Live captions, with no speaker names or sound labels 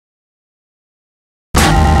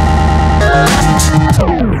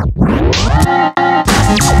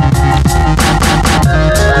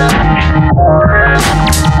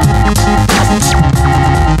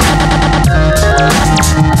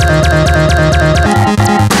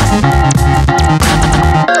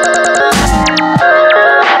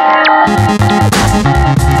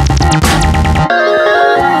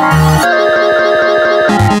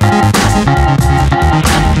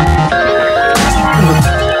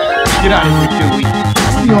Get out of here, Dewey.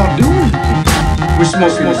 What are y'all doing? We're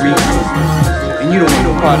smoking reefers, and you don't want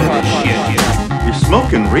no part of this shit. You're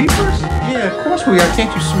smoking reefers? Yeah, of course we are.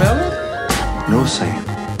 Can't you smell it? No, Sam.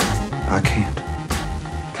 I can't.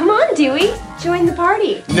 Come on, Dewey. Join the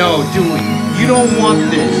party. No, Dewey. You don't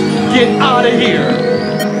want this. Get out of here.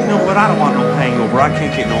 You know what? I don't want no hangover. I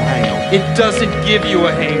can't get no hangover. It doesn't give you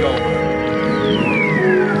a hangover.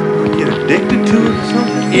 I get addicted to it or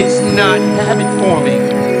something? It's not habit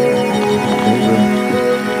forming.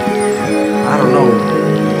 I don't know.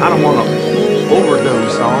 I don't want to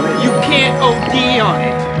overdose on it. You can't OD on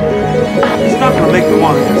it. It's not going to make me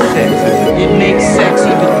want to have sex, is it? It makes sex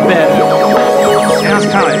even better. Sounds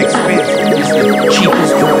kind of expensive. It's the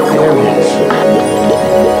cheapest drug there is.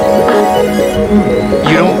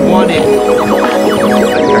 You don't want it. I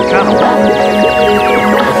kind of want it.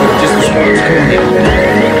 Okay, just as far as come here.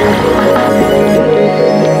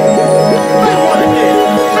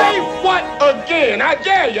 Say what again? I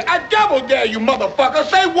dare you. I double dare you, motherfucker.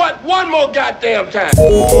 Say what one more goddamn time.